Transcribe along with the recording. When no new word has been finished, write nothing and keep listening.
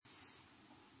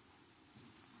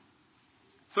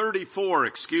34,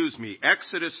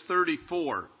 Exodus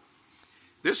 34.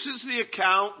 This is the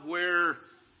account where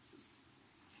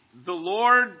the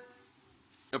Lord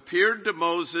appeared to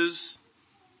Moses,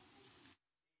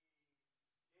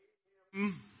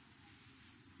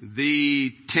 the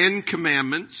 10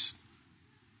 Commandments.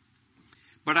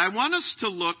 But I want us to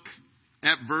look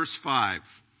at verse 5.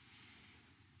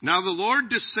 Now the Lord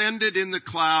descended in the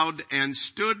cloud and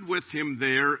stood with him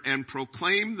there and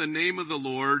proclaimed the name of the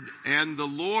Lord. And the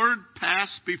Lord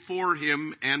passed before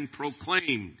him and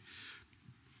proclaimed,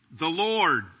 the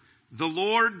Lord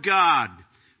God,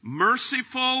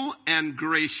 merciful and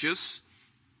gracious,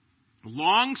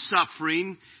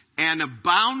 long-suffering and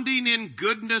abounding in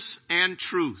goodness and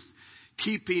truth,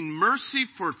 keeping mercy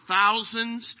for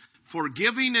thousands,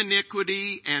 forgiving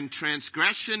iniquity and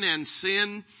transgression and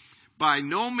sin, by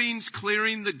no means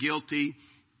clearing the guilty,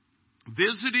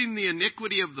 visiting the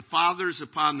iniquity of the fathers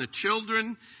upon the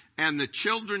children and the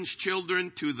children's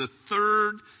children to the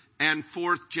third and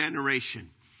fourth generation.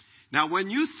 Now,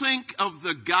 when you think of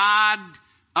the God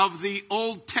of the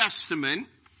Old Testament,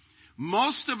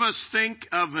 most of us think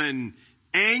of an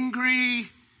angry,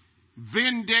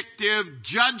 vindictive,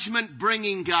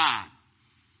 judgment-bringing God.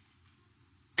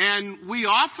 And we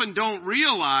often don't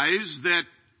realize that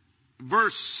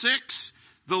verse 6,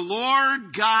 the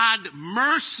Lord God,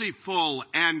 merciful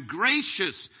and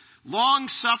gracious,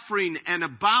 long-suffering and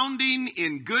abounding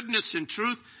in goodness and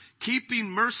truth, keeping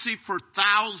mercy for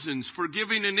thousands,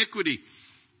 forgiving iniquity.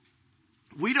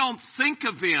 We don't think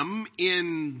of him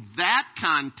in that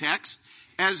context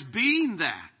as being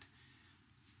that.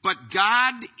 But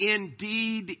God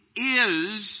indeed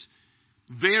is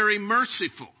very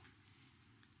merciful.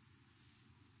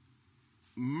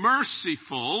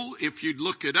 Merciful, if you'd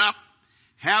look it up,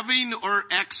 having or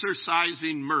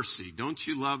exercising mercy. Don't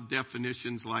you love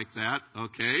definitions like that?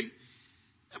 Okay.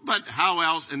 But how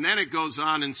else? And then it goes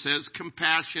on and says,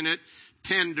 compassionate,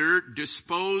 tender,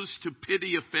 disposed to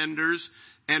pity offenders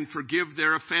and forgive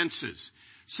their offenses.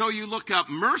 So you look up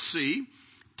mercy,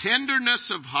 tenderness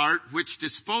of heart, which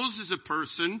disposes a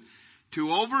person to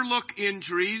overlook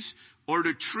injuries or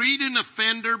to treat an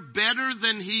offender better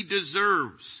than he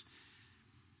deserves.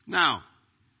 Now,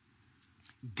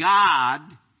 God,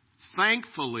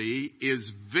 thankfully, is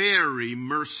very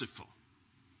merciful.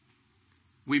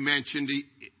 We mentioned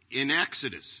in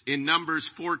Exodus, in Numbers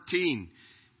 14,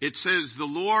 it says, the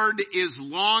Lord is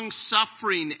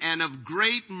long-suffering and of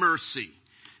great mercy.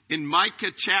 In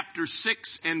Micah chapter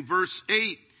 6 and verse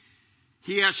 8,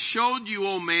 he has showed you,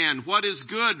 O man, what is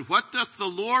good. What doth the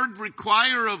Lord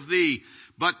require of thee?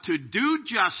 But to do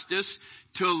justice,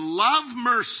 to love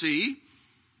mercy,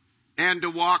 and to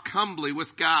walk humbly with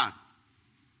God.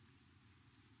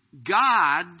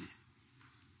 God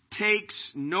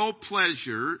takes no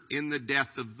pleasure in the death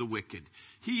of the wicked.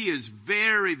 He is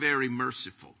very, very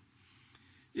merciful.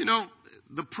 You know,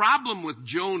 the problem with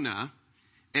Jonah,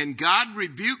 and God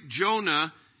rebuked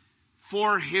Jonah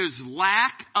for his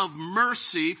lack of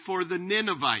mercy for the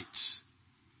Ninevites.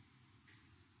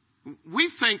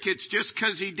 We think it's just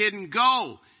because he didn't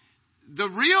go. The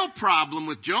real problem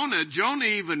with Jonah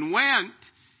even went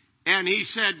and he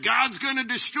said, God's going to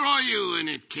destroy you and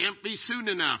it can't be soon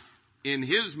enough. In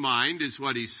his mind is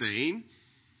what he's saying.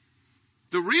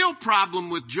 The real problem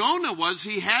with Jonah was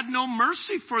he had no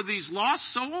mercy for these lost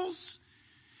souls.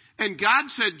 And God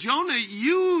said, Jonah,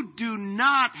 you do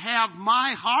not have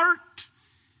my heart.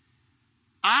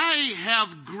 I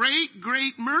have great,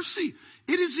 great mercy.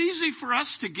 It is easy for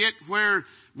us to get where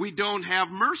we don't have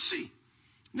mercy.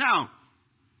 Now,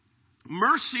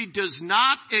 mercy does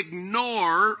not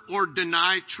ignore or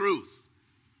deny truth.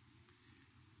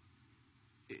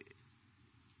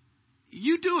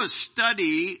 You do a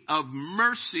study of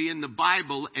mercy in the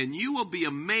Bible and you will be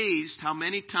amazed how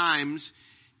many times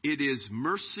it is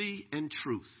mercy and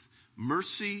truth.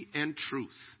 Mercy and truth.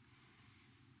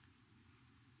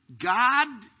 God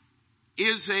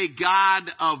is a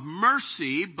God of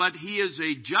mercy, but he is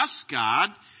a just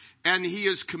God and he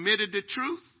is committed to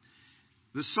truth.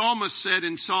 The psalmist said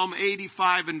in Psalm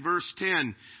 85 and verse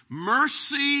 10,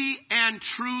 mercy and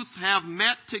truth have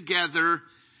met together,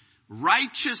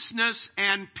 righteousness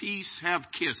and peace have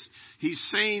kissed. He's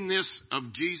saying this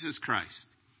of Jesus Christ.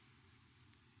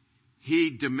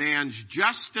 He demands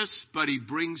justice, but he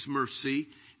brings mercy.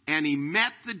 And he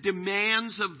met the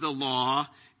demands of the law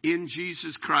in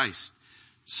Jesus Christ.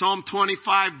 Psalm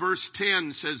 25 verse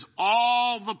 10 says,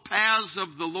 all the paths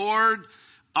of the Lord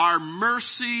are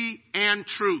mercy and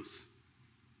truth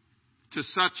to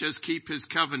such as keep his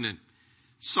covenant.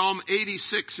 Psalm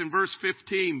 86 and verse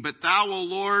 15. But thou, O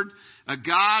Lord, a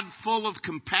God full of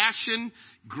compassion,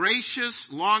 gracious,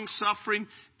 long-suffering,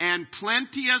 and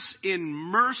plenteous in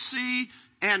mercy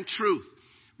and truth.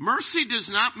 Mercy does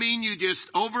not mean you just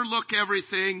overlook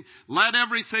everything, let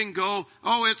everything go.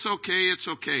 Oh, it's okay, it's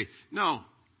okay. No.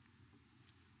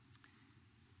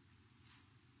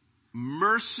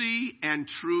 Mercy and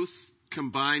truth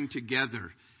combined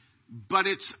together. But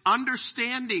it's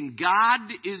understanding God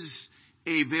is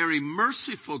a very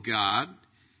merciful God.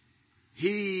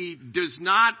 It does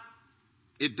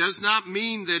not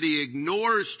mean that He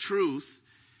ignores truth.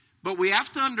 But we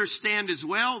have to understand as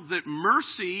well that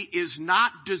mercy is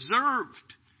not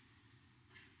deserved.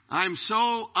 I'm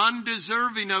so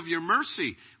undeserving of your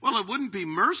mercy. Well, it wouldn't be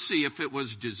mercy if it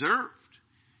was deserved.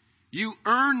 You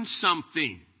earn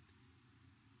something.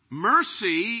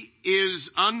 Mercy is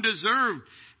undeserved.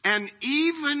 And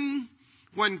even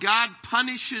when God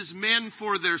punishes men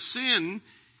for their sin,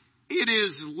 it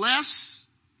is less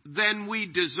than we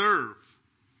deserve.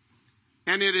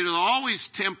 And it is always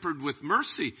tempered with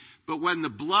mercy. But when the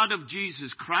blood of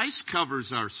Jesus Christ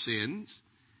covers our sins,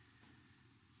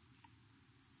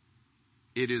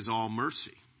 it is all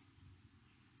mercy.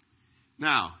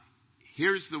 Now,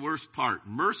 here's the worst part.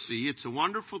 Mercy, it's a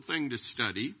wonderful thing to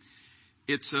study.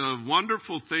 It's a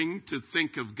wonderful thing to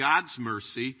think of God's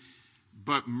mercy.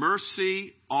 But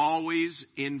mercy always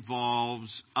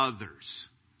involves others.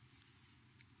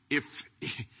 If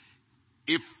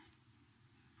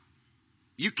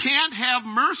you can't have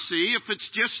mercy if it's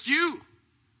just you.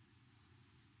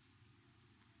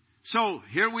 So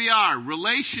here we are.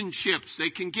 Relationships,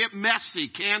 they can get messy,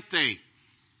 can't they?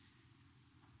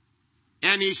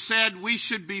 And He said we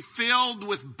should be filled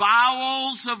with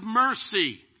bowels of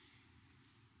mercy.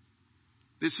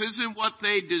 This isn't what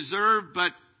they deserve,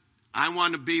 but I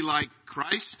want to be like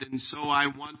Christ, and so I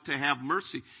want to have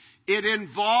mercy. It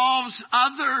involves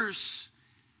others.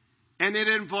 And it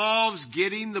involves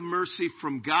getting the mercy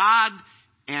from God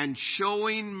and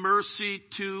showing mercy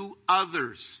to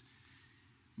others.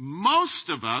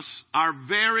 Most of us are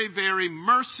very, very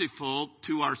merciful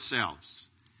to ourselves.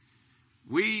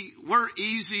 We're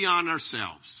easy on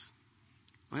ourselves.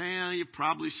 Well, you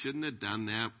probably shouldn't have done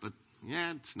that, but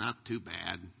yeah, it's not too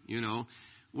bad. You know,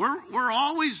 we're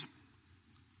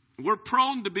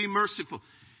prone to be merciful.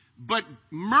 But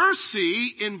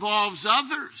mercy involves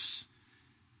others.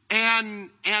 And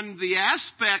the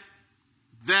aspect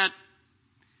that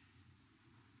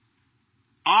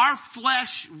our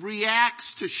flesh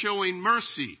reacts to showing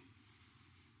mercy.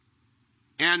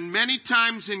 And many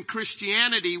times in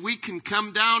Christianity, we can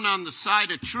come down on the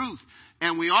side of truth.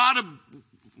 And we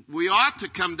ought to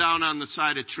come down on the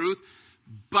side of truth.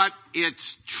 But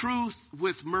it's truth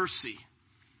with mercy.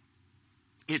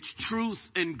 It's truth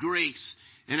and grace.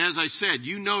 And as I said,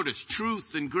 you notice truth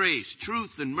and grace, truth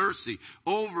and mercy,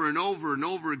 over and over and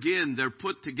over again, they're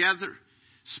put together.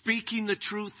 Speaking the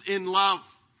truth in love.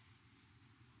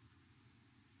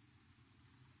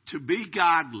 To be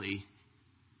godly,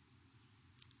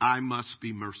 I must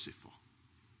be merciful.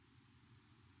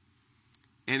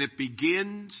 And it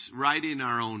begins right in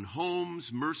our own homes,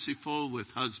 merciful with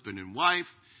husband and wife,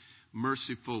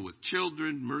 merciful with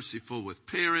children, merciful with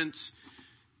parents,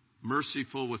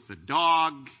 merciful with the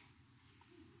dog.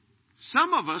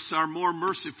 Some of us are more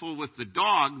merciful with the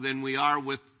dog than we are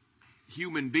with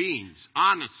human beings,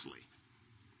 honestly.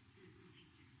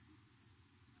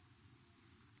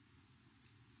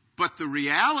 But the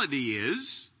reality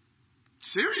is,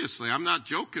 seriously, I'm not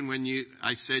joking when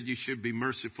I said you should be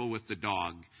merciful with the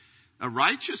dog. A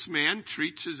righteous man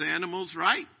treats his animals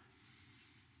right.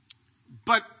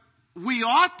 But we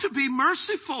ought to be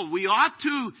merciful. We ought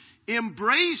to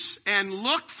embrace and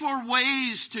look for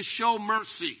ways to show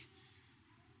mercy.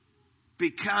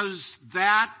 Because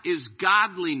that is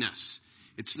godliness.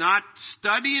 It's not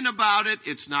studying about it.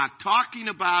 It's not talking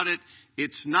about it.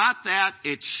 It's not that.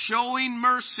 It's showing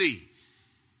mercy.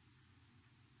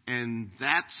 And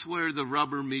that's where the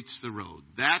rubber meets the road.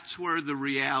 That's where the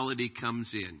reality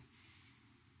comes in.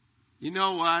 You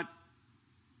know what?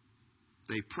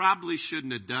 They probably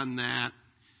shouldn't have done that.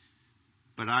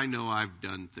 But I know I've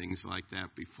done things like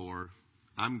that before.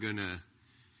 I'm going to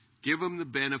give them the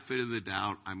benefit of the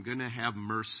doubt. I'm going to have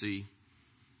mercy.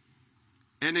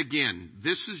 And again,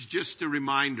 this is just a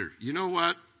reminder. You know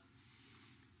what?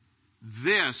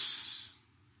 This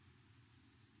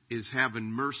is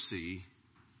having mercy,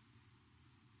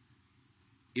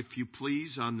 if you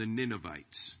please, on the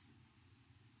Ninevites.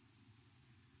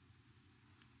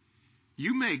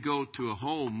 You may go to a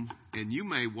home and you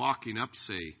may, walking up,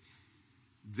 say,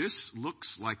 "This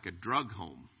looks like a drug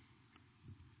home."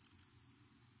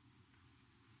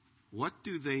 What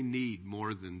do they need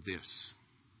more than this?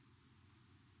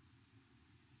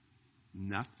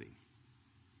 Nothing.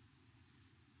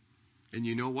 And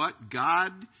you know what?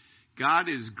 God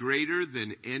is greater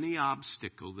than any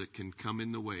obstacle that can come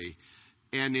in the way.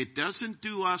 And it doesn't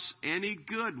do us any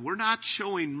good. We're not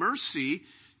showing mercy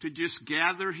to just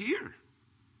gather here.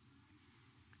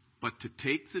 But to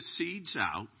take the seeds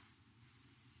out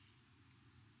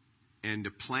and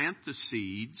to plant the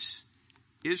seeds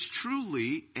is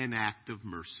truly an act of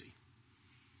mercy.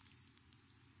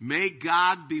 May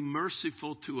God be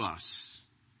merciful to us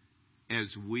as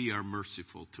we are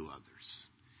merciful to others.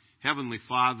 Heavenly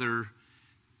Father,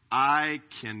 I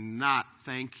cannot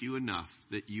thank you enough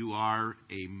that you are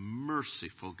a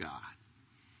merciful God.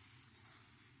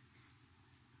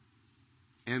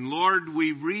 And Lord,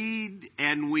 we read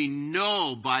and we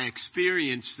know by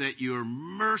experience that your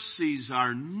mercies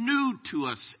are new to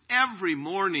us every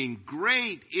morning.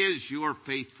 Great is your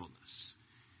faithfulness.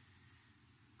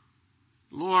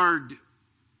 Lord,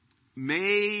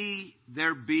 may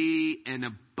there be an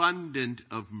abundance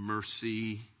of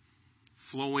mercy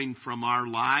flowing from our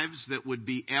lives that would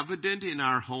be evident in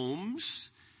our homes,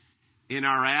 in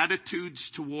our attitudes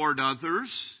toward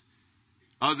others,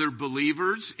 other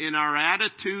believers, in our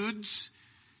attitudes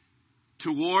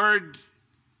toward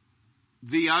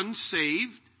the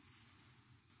unsaved.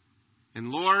 And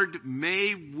Lord,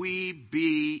 may we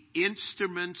be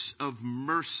instruments of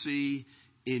mercy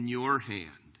in your hand.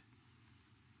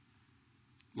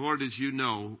 Lord, as you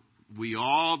know, we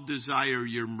all desire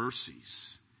your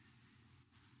mercies.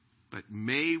 But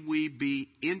may we be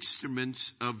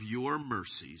instruments of your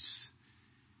mercies.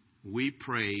 We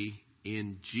pray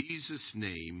in Jesus'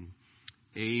 name.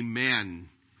 Amen.